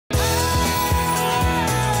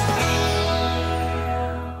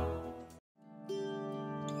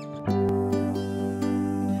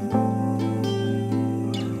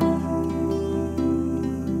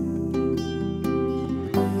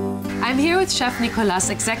with Chef Nicolas,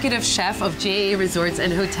 Executive Chef of JA Resorts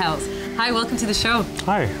and Hotels. Hi, welcome to the show.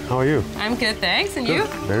 Hi, how are you? I'm good, thanks. And good.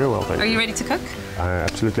 you? Very well, thank you. Are you ready to cook? I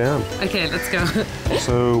absolutely am. Okay, let's go.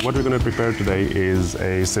 So what we're going to prepare today is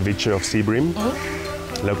a ceviche of sea bream,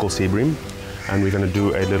 local sea bream, and we're going to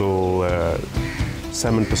do a little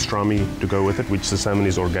salmon pastrami to go with it, which the salmon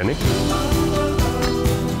is organic.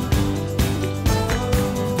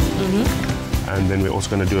 And then we're also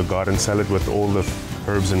going to do a garden salad with all the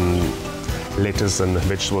herbs and lettuce and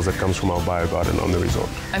vegetables that comes from our bio garden on the resort.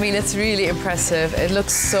 I mean, it's really impressive. It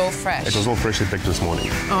looks so fresh. It was all freshly picked this morning.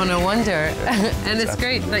 Oh, no wonder. And it's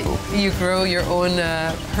great that you grow your own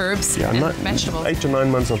herbs and vegetables. 8 to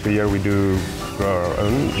 9 months of the year we do grow our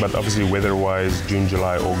own, but obviously weather-wise, June,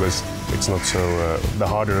 July, August, it's not so... the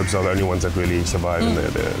hard herbs are the only ones that really survive in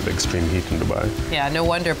the extreme heat in Dubai. Yeah, no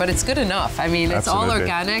wonder, but it's good enough. I mean, it's all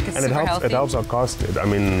organic, it's super healthy. It helps our cost. I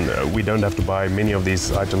mean, we don't have to buy many of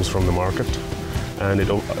these items from the market, and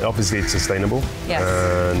obviously it's sustainable. Yes.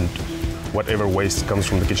 And whatever waste comes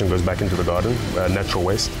from the kitchen goes back into the garden, natural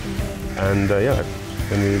waste. And yeah,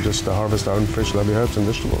 then we just harvest our own fresh, lovely herbs and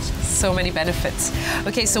vegetables. So many benefits.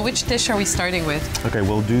 Okay, so which dish are we starting with? Okay,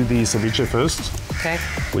 we'll do the ceviche first. Okay.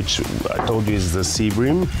 Which I told you is the sea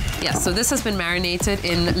bream. Yeah, so this has been marinated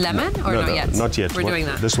in lemon or not yet? Not yet. We're doing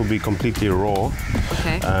that. This will be completely raw.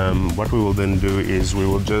 Okay. What we will then do is we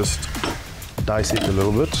will just dice it a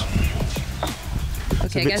little bit.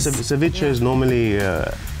 Okay, ceviche is normally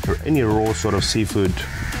any raw sort of seafood,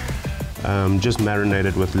 just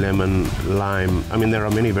marinated with lemon, lime. I mean, there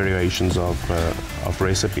are many variations of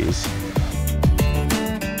recipes.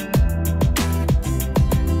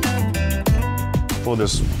 For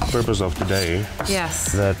this purpose of today,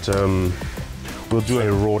 yes, that we'll do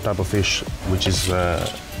a raw type of fish, which is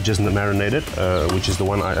just marinated, which is the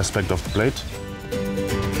one aspect of the plate.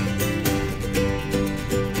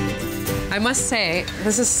 I must say,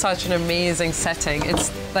 this is such an amazing setting.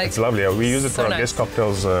 It's like... It's lovely. We use it for our guest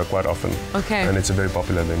cocktails quite often. Okay. And it's a very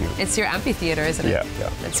popular venue. It's your amphitheater, isn't it? Yeah, yeah.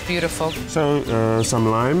 It's beautiful. So, some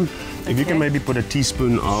lime. If you can maybe put a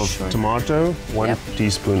teaspoon of tomato, 1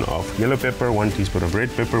 teaspoon of yellow pepper, 1 teaspoon of red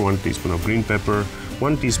pepper, 1 teaspoon of green pepper,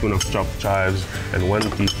 1 teaspoon of chopped chives, and 1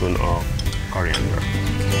 teaspoon of coriander.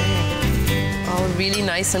 All really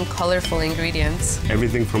nice and colorful ingredients.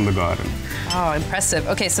 Everything from the garden. Oh, impressive.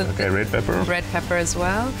 Okay, so red pepper. Red pepper as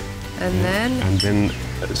well. And then? And then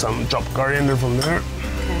some chopped coriander from there.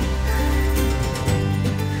 Okay.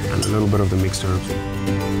 And a little bit of the mixed herbs.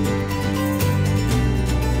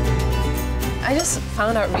 I just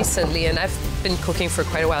found out recently, and I've been cooking for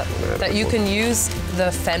quite a while, that you can use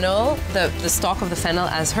the fennel, the stalk of the fennel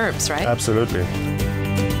as herbs, right? Absolutely.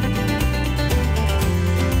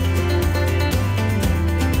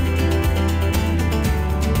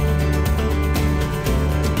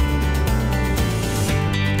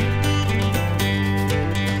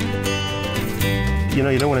 You know,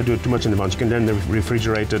 you don't want to do it too much in advance. You can then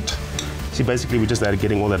refrigerate it. See, basically, we just added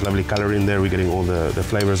getting all that lovely color in there. We're getting all the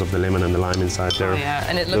flavors of the lemon and the lime inside there. Oh, yeah,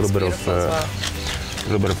 and it looks beautiful as well. A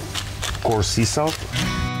little bit of coarse sea salt.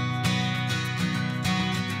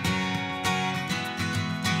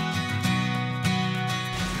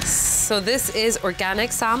 So this is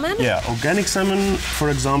organic salmon? Yeah, organic salmon, for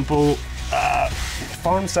example,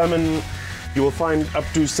 farm salmon, you will find up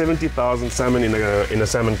to 70,000 salmon in a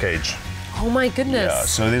salmon cage. Oh my goodness. Yeah,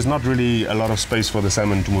 so there's not really a lot of space for the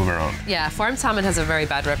salmon to move around. Yeah, farm salmon has a very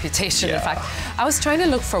bad reputation, yeah. In fact. I was trying to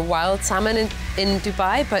look for wild salmon in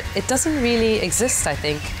Dubai, but it doesn't really exist, I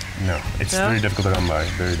think. No, it's very difficult to come by,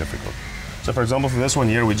 very difficult. So for example, for this one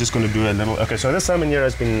here, we're just going to do a little... Okay, so this salmon here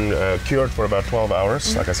has been cured for about 12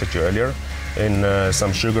 hours, like I said to you earlier, in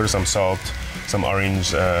some sugar, some salt, some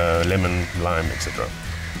orange, lemon, lime, etc.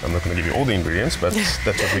 I'm not going to give you all the ingredients, but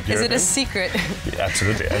that's what we do. Is it a secret? Yeah,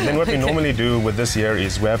 absolutely. And then what we normally do with this here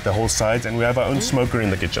is we have the whole sides and we have our own smoker in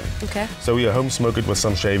the kitchen. Okay. So we home smoke it with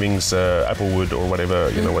some shavings, apple wood or whatever,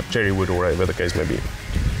 you know, what cherry wood or whatever the case may be.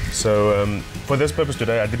 So for this purpose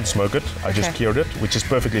today, I didn't smoke it. I just cured it, which is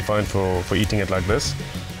perfectly fine for eating it like this.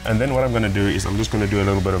 And then what I'm going to do is I'm just going to do a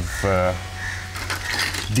little bit of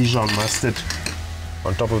Dijon mustard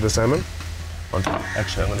on top of the salmon.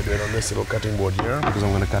 Actually, I'm going to do it on this little cutting board here because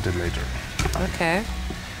I'm going to cut it later. Okay.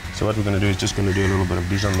 So what we're going to do is just going to do a little bit of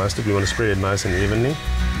Dijon mustard. We want to spray it nice and evenly.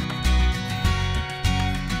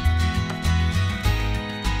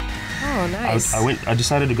 Oh, nice. I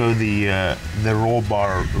decided to go the raw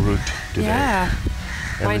bar route today. Yeah.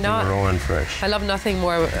 Why not? Raw and fresh. I love nothing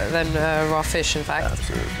more than raw fish, in fact.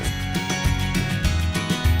 Absolutely.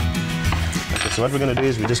 So what we're going to do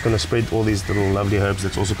is we're just going to spread all these little lovely herbs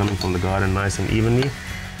that's also coming from the garden nice and evenly.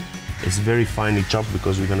 It's very finely chopped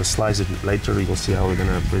because we're going to slice it later. You'll see how we're going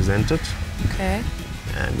to present it. Okay.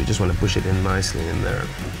 And we just want to push it in nicely in there.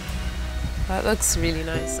 That looks really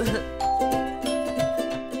nice.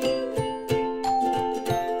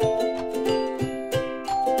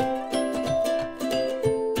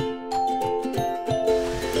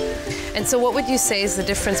 And so what would you say is the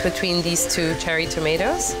difference between these two cherry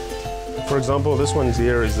tomatoes? For example, this one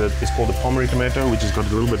here is called a Pommery tomato, which has got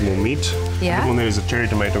a little bit more meat. Yeah. This one there is a cherry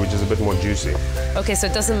tomato, which is a bit more juicy. Okay, so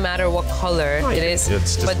it doesn't matter what color it is,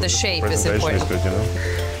 but the shape is important. Is good, you know?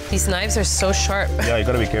 These knives are so sharp. Yeah, you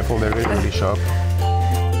got to be careful. They're really, really sharp.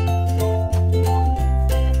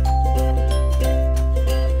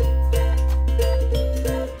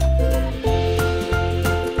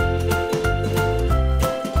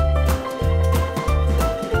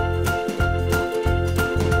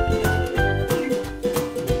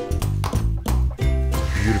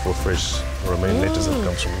 Beautiful fresh romaine lettuce that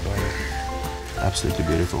comes from the garden. Absolutely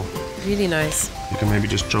beautiful. Really nice. You can maybe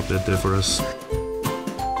just chop that there for us.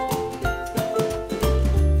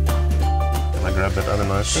 Can I grab that other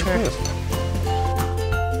knife? Sure. Yes.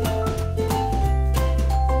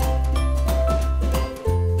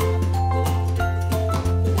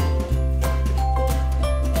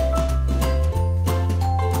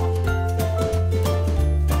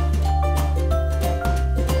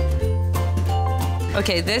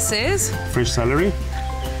 Okay, this is? Fresh celery.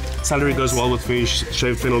 Celery goes well with fish,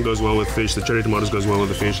 shaved fennel goes well with fish, the cherry tomatoes goes well with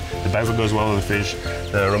the fish, the basil goes well with the fish,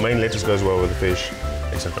 the romaine lettuce goes well with the fish,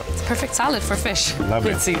 etc. It's perfect salad for fish.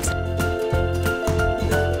 Lovely. It seems.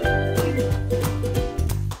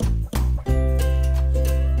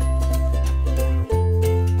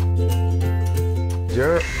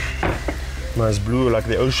 Here, nice blue like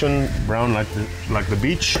the ocean, brown like the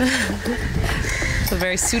beach. It's a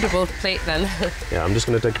very suitable plate then. Yeah, I'm just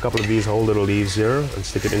going to take a couple of these whole little leaves here and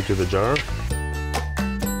stick it into the jar.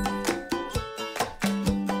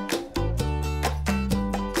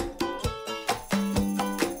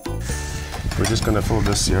 We're just going to fill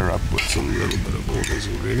this here up with some little bit of all these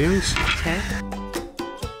ingredients. Okay.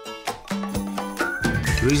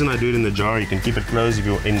 The reason I do it in the jar, you can keep it closed if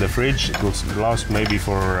you're in the fridge. It will last maybe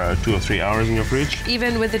for 2 or 3 hours in your fridge.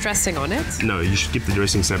 Even with the dressing on it? No, you should keep the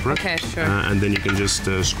dressing separate. Okay, sure. And then you can just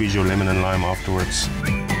squeeze your lemon and lime afterwards.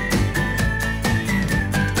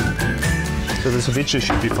 So the ceviche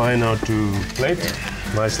should be fine now to plate,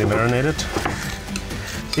 nicely marinated.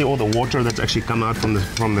 See all the water that's actually come out from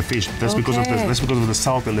the fish. That's because of the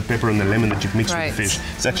salt and the pepper and the lemon that you've mixed with the fish.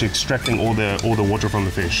 It's actually extracting all the water from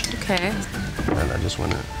the fish. Okay. And I just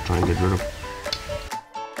want to try and get rid of.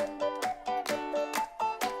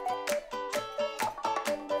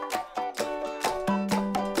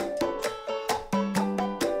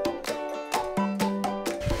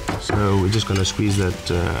 So we're just going to squeeze that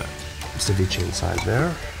ceviche inside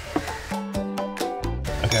there.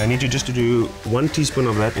 Okay, I need you just to do 1 teaspoon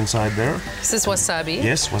of that inside there. This is wasabi?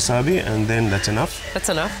 Yes, wasabi, and then that's enough. That's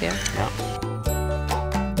enough, yeah. Yeah.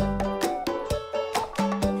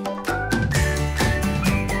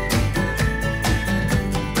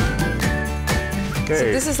 Okay. So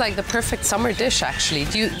this is like the perfect summer dish, actually.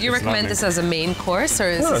 Do you recommend this as a main course, or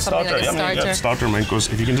is it something like a starter? Yeah, starter, main course.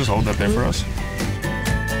 If you can just hold that there for us.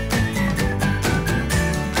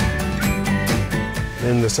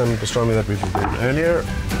 Then the salmon pastrami that we prepared earlier.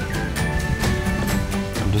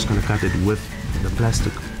 I'm just going to cut it with the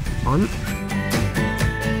plastic on.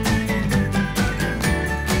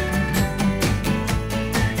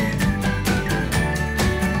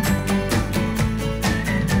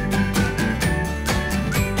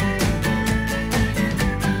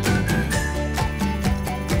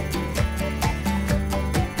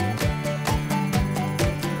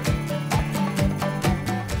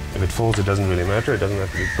 If it falls, it doesn't really matter. It doesn't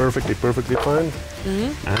have to be perfectly fine.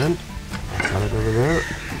 And cut it over there.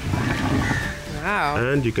 Wow.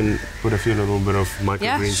 And you can put a few little bit of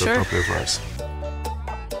microgreens on top there for us.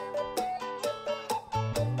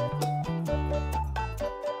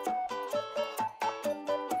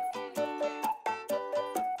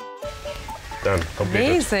 Done. Completed.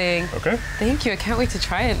 Amazing. Okay. Thank you. I can't wait to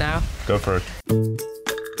try it now. Go for it.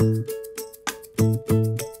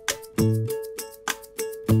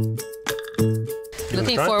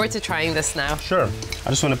 Looking forward to trying this now. Sure. I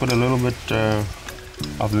just want to put a little bit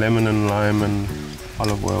of lemon and lime and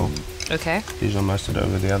olive oil. Okay. Dijon mustard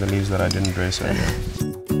over the other leaves that I didn't dress earlier.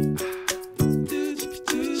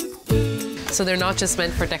 So they're not just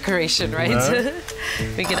meant for decoration, right? No.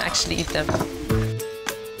 We can actually eat them.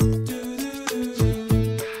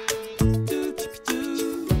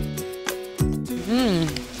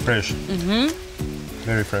 Fresh.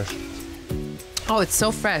 Very fresh. Oh, it's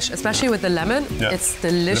so fresh, especially with the lemon. Yeah. It's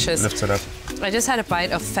delicious. Lifts it up. I just had a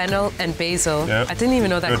bite of fennel and basil. Yeah. I didn't even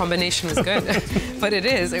know that Good. combination was good, but it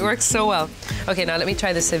is. It works so well. Okay, now let me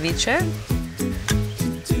try the ceviche.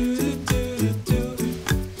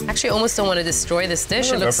 Actually, I almost don't want to destroy this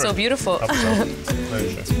dish. No, it looks so beautiful. Can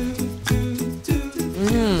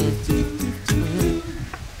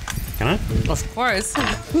I? Of course.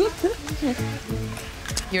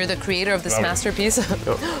 You're the creator of this Lovely. masterpiece.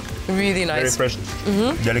 Really nice. Very fresh,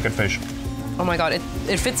 delicate fish. Oh my God, it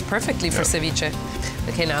fits perfectly for ceviche.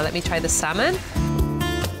 Okay, now let me try the salmon.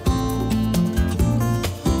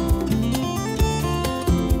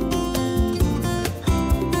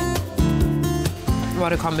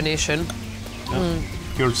 What a combination.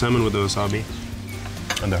 Cured salmon with the wasabi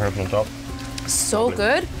and the herbs on top. So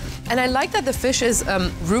good. And I like that the fish is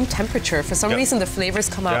room temperature. For some reason, the flavors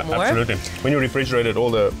come out more. Absolutely. When you refrigerate it,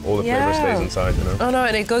 all the flavor stays inside, you know. Oh no,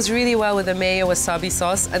 and it goes really well with the mayo wasabi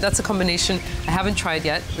sauce. And that's a combination I haven't tried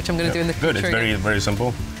yet, which I'm going to do in the future. Good, it's very, very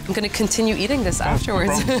simple. I'm going to continue eating this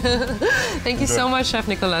afterwards. No Thank you so much, Chef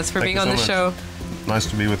Nicolas, for being on the show. Nice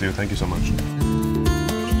to be with you. Thank you so much.